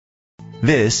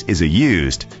This is a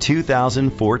used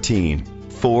 2014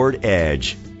 Ford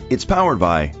Edge. It's powered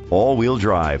by all-wheel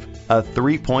drive, a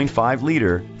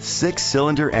 3.5-liter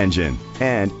six-cylinder engine,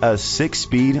 and a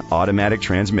 6-speed automatic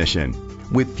transmission.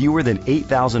 With fewer than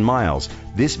 8,000 miles,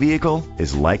 this vehicle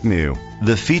is like new.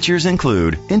 The features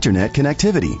include internet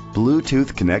connectivity,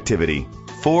 Bluetooth connectivity,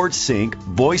 Ford Sync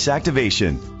voice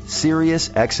activation, Sirius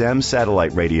XM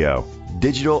satellite radio,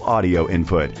 digital audio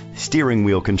input, steering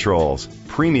wheel controls,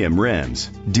 premium rims,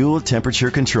 dual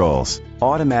temperature controls,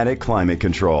 automatic climate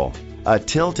control, a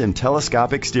tilt and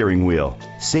telescopic steering wheel.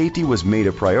 Safety was made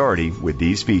a priority with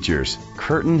these features: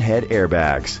 curtain head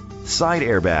airbags, side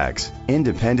airbags,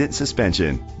 independent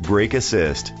suspension, brake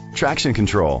assist, traction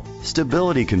control,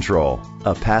 stability control,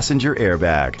 a passenger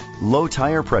airbag, low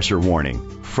tire pressure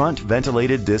warning, front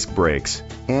ventilated disc brakes,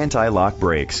 anti-lock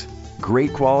brakes.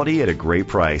 Great quality at a great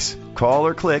price. Call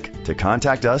or click to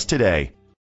contact us today.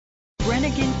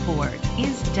 Brenengen Ford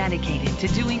is dedicated to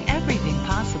doing everything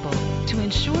possible to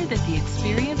ensure that the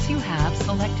experience you have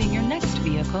selecting your next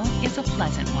vehicle is a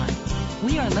pleasant one.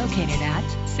 We are located at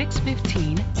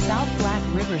 615 South Black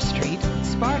River Street,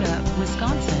 Sparta,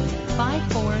 Wisconsin,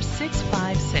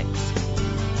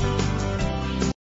 54656.